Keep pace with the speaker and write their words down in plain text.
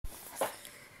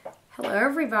Hello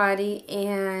everybody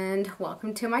and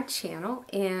welcome to my channel,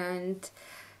 and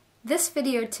this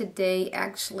video today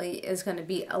actually is going to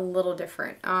be a little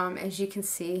different. As you can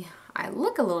see, I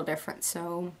look a little different,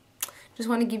 so just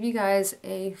want to give you guys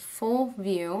a full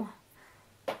view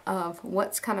of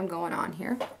what's kind of going on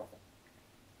here.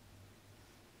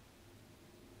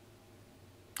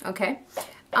 Okay,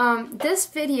 this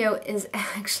video is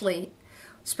actually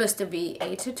supposed to be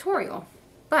a tutorial,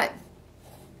 but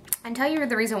I'll tell you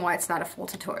the reason why it's not a full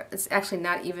tutorial. It's actually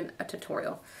not even a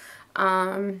tutorial.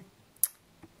 Okay,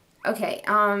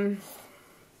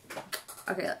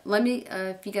 let me,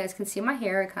 if you guys can see my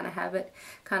hair, I kind of have it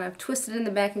kind of twisted in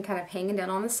the back and kind of hanging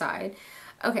down on the side.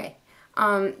 Okay,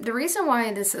 the reason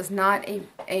why this is not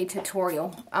a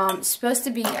tutorial, it's supposed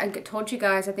to be, I told you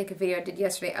guys, I think a video I did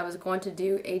yesterday, I was going to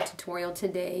do a tutorial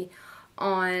today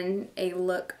on a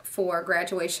look for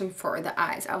graduation for the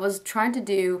eyes. I was trying to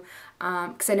do,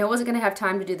 because I know I wasn't going to have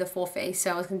time to do the full face,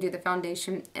 so I was going to do the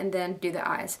foundation and then do the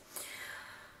eyes.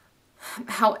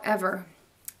 However,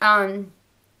 I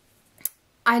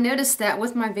noticed that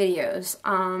with my videos,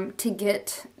 to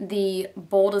get the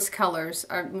boldest colors,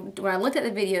 when I looked at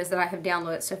the videos that I have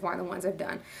downloaded so far, the ones I've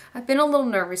done, I've been a little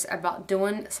nervous about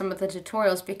doing some of the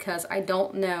tutorials because I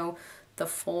don't know the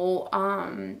full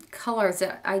colors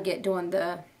that I get doing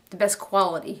the best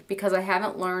quality, because I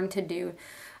haven't learned to do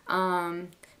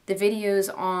the videos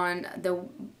on the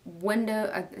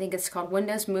I think it's called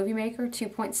Windows Movie Maker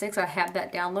 2.6. I have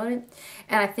that downloaded,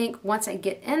 and I think once I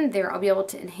get in there, I'll be able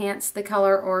to enhance the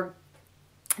color or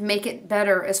make it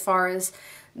better as far as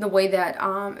the way that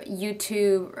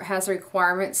YouTube has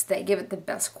requirements that give it the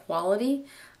best quality.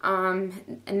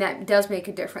 And that does make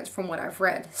a difference from what I've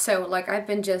read. So like, I've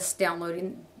been just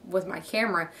downloading with my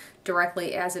camera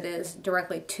directly as it is,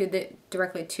 directly to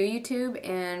YouTube,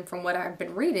 and from what I've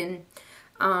been reading,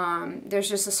 there's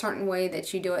just a certain way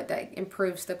that you do it that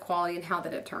improves the quality and how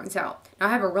that it turns out. Now, I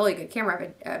have a really good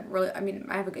camera. I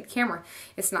have a good camera.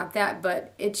 It's not that,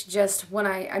 but it's just when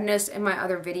I noticed in my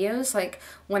other videos, like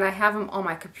when I have them on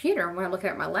my computer, when I look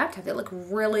at my laptop, they look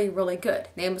really, really good.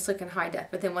 They almost look in high def.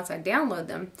 But then once I download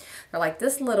them, they're like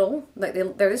this little, like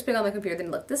they're this big on the computer, then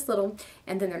look this little,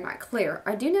 and then they're not clear.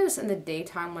 I do notice in the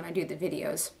daytime when I do the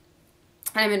videos,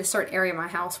 and I'm in a certain area of my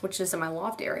house, which is in my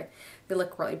loft area, they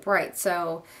look really bright.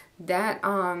 So that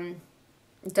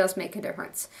does make a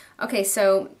difference. Okay,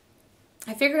 so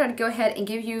I figured I'd go ahead and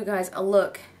give you guys a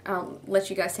look, let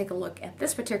you guys take a look at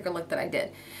this particular look that I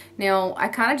did. Now, I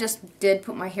kind of just did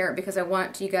put my hair up because I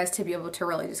want you guys to be able to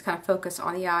really just kind of focus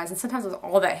on the eyes. And sometimes with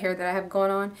all that hair that I have going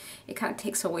on, it kind of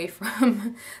takes away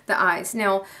from the eyes.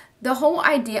 Now, the whole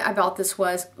idea about this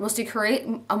was to create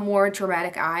a more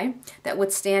dramatic eye that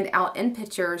would stand out in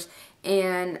pictures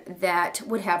and that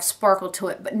would have sparkle to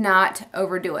it, but not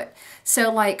overdo it.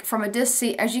 So like from a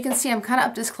distance, as you can see, I'm kind of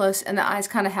up this close and the eyes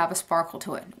kind of have a sparkle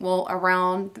to it. Well,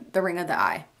 around the ring of the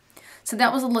eye. So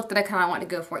that was a look that I kind of wanted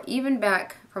to go for. Even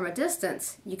back from a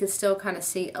distance, you can still kind of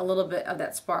see a little bit of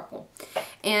that sparkle.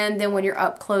 And then when you're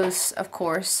up close, of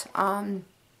course,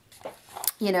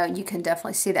 you know, you can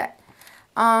definitely see that.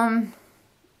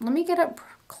 Let me get up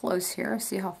close here,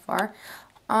 see how far.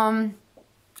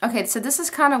 Okay, so this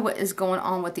is kind of what is going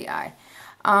on with the eye.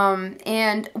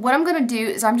 And what I'm going to do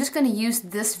is I'm just going to use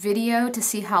this video to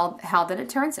see how that it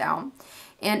turns out.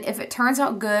 And if it turns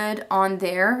out good on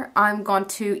there, I'm going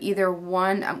to either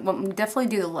definitely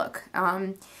do the look.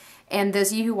 And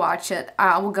those of you who watch it,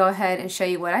 I will go ahead and show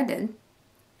you what I did.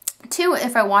 Two,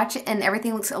 if I watch it and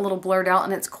everything looks a little blurred out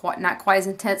and it's not quite as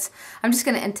intense, I'm just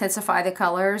going to intensify the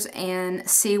colors and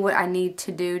see what I need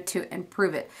to do to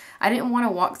improve it. I didn't want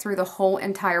to walk through the whole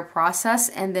entire process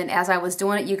and then as I was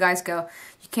doing it, you guys go,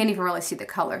 you can't even really see the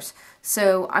colors.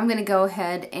 So I'm going to go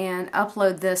ahead and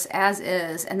upload this as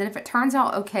is, and then if it turns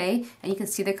out okay and you can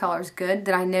see the colors good,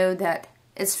 then I know that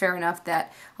it's fair enough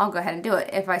that I'll go ahead and do it.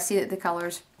 If I see that the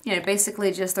colors, you know,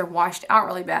 basically just they're washed out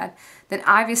really bad, then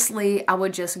obviously I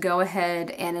would just go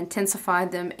ahead and intensify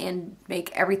them and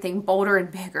make everything bolder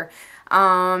and bigger.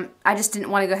 I just didn't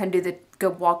want to go ahead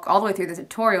and walk all the way through the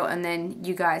tutorial and then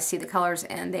you guys see the colors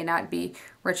and they not be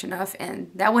rich enough, and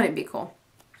that wouldn't be cool.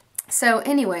 So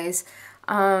anyways,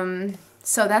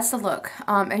 so that's the look.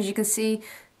 As you can see,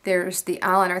 there's the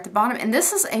eyeliner at the bottom, and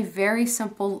this is a very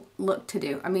simple look to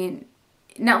do. I mean,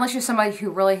 not unless you're somebody who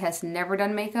really has never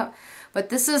done makeup, but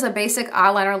this is a basic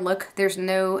eyeliner look. There's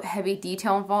no heavy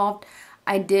detail involved.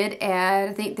 I did add,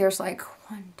 I think there's like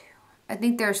I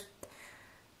think there's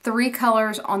 3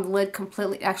 colors on the lid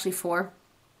completely, actually 4,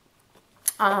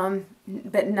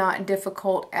 but not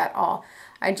difficult at all.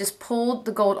 I just pulled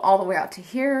the gold all the way out to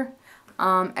here.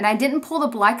 And I didn't pull the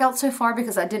black out so far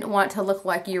because I didn't want it to look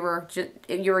like you were,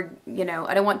 you know,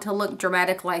 I didn't want it to look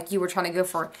dramatic like you were trying to go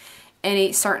for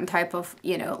any certain type of,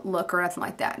 you know, look or nothing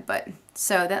like that. But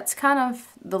so that's kind of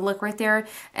the look right there.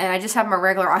 And I just have my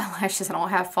regular eyelashes. I don't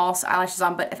have false eyelashes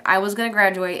on. But if I was going to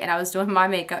graduate and I was doing my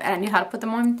makeup and I knew how to put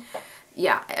them on,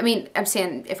 yeah, I mean, I'm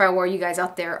saying if I were you guys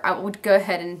out there, I would go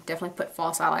ahead and definitely put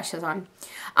false eyelashes on.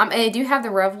 And I do have the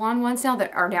Revlon ones now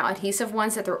that are now adhesive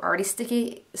ones that they're already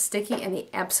sticky, and they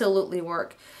absolutely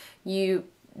work. You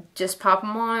just pop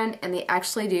them on and they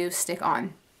actually do stick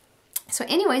on. So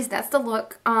anyways, that's the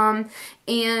look.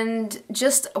 And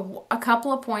just a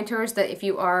couple of pointers that if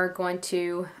you are going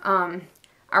to,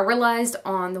 I realized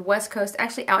on the West Coast,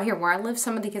 actually out here where I live,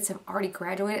 some of the kids have already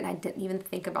graduated, and I didn't even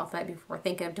think about that before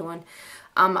thinking of doing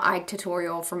a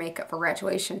tutorial for makeup for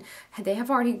graduation. They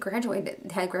have already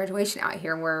graduated, had graduation out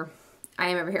here where I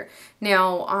am over here.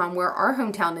 Now, where our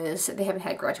hometown is, they haven't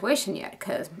had graduation yet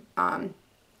because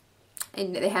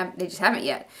and they just haven't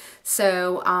yet.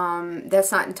 So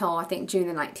that's not until I think June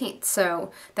the 19th.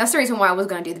 So that's the reason why I was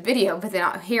going to do the video. But then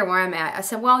out here where I'm at, I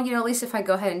said, well, you know, at least if I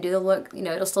go ahead and do the look, you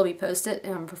know, it'll still be posted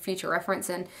for future reference.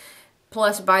 And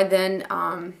plus by then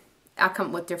I'll come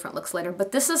up with different looks later.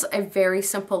 But this is a very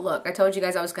simple look. I told you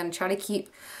guys I was going to try to keep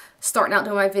starting out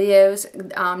doing my videos,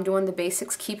 doing the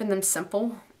basics, keeping them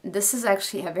simple. This is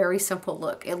actually a very simple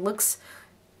look. It looks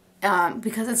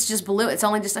because it's just blue, it's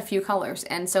only just a few colors,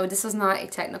 and so this is not a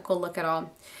technical look at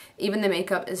all. Even the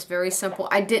makeup is very simple.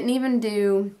 I didn't even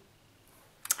do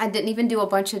a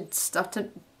bunch of stuff,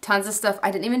 tons of stuff.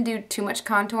 I didn't even do too much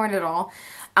contouring at all.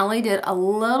 I only did a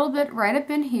little bit right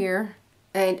up in here.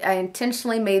 I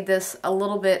intentionally made this a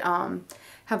little bit,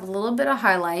 have a little bit of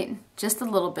highlight, just a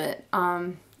little bit,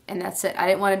 and that's it. I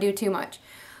didn't want to do too much,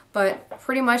 but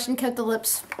pretty much, and kept the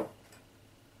lips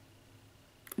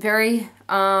very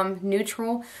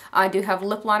neutral. I do have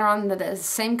lip liner on that is the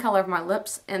same color of my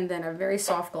lips, and then a very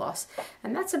soft gloss,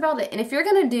 and that's about it. And if you're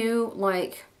gonna do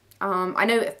like I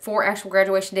know for actual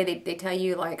graduation day they tell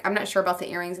you, like, I'm not sure about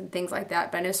the earrings and things like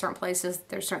that, but I know certain places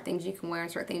there's certain things you can wear and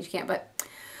certain things you can't. But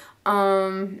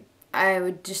I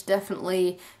would just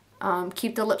definitely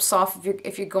keep the lips soft.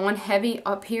 If you're going heavy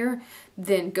up here,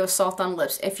 then go soft on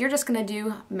lips. If you're just going to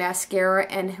do mascara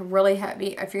and really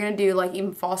heavy, if you're going to do like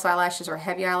even false eyelashes or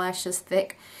heavy eyelashes,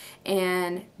 thick,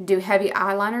 and do heavy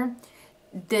eyeliner,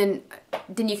 then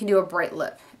you can do a bright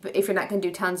lip. But if you're not going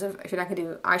to do if you're not going to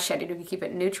do eyeshadow, if you keep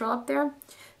it neutral up there,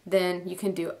 then you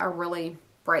can do a really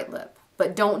bright lip.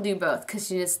 But don't do both,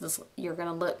 because you're going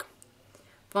to look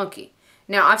funky.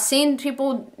 Now, I've seen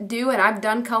people do, and I've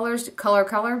done colors,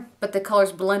 color, but the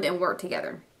colors blend and work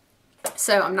together.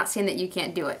 So I'm not saying that you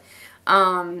can't do it.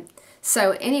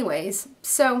 So anyways,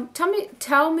 so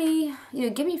tell me, you know,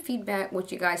 give me feedback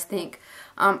what you guys think.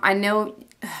 I know,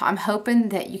 I'm hoping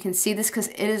that you can see this, because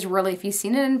it is really, if you've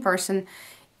seen it in person,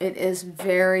 it is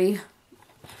very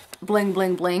bling,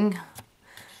 bling, bling.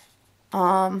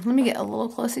 Let me get a little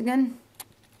close again.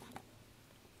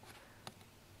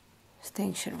 This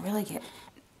thing should really get,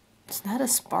 it's not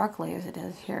as sparkly as it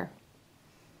is here.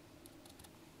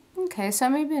 Okay, so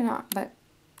maybe not, but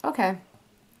okay.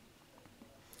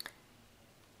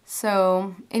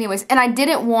 So anyways, and I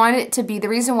didn't want it to be, the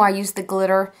reason why I used the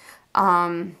glitter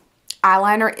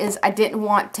eyeliner is I didn't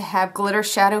want to have glitter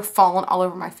shadow falling all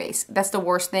over my face. That's the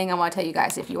worst thing I want to tell you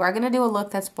guys. If you are going to do a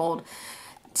look that's bold,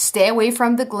 stay away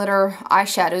from the glitter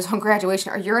eyeshadows on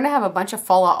graduation, or you're going to have a bunch of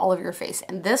fallout all over your face.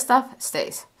 And this stuff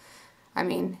stays. I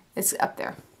mean, it's up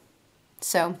there.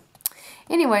 So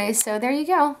anyway, so there you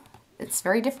go. It's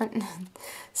very different.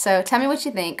 So tell me what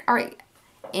you think. All right.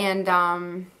 And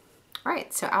all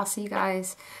right, so I'll see you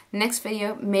guys next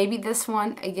video. Maybe this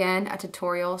one, again, a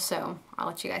tutorial. So I'll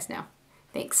let you guys know.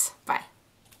 Thanks. Bye.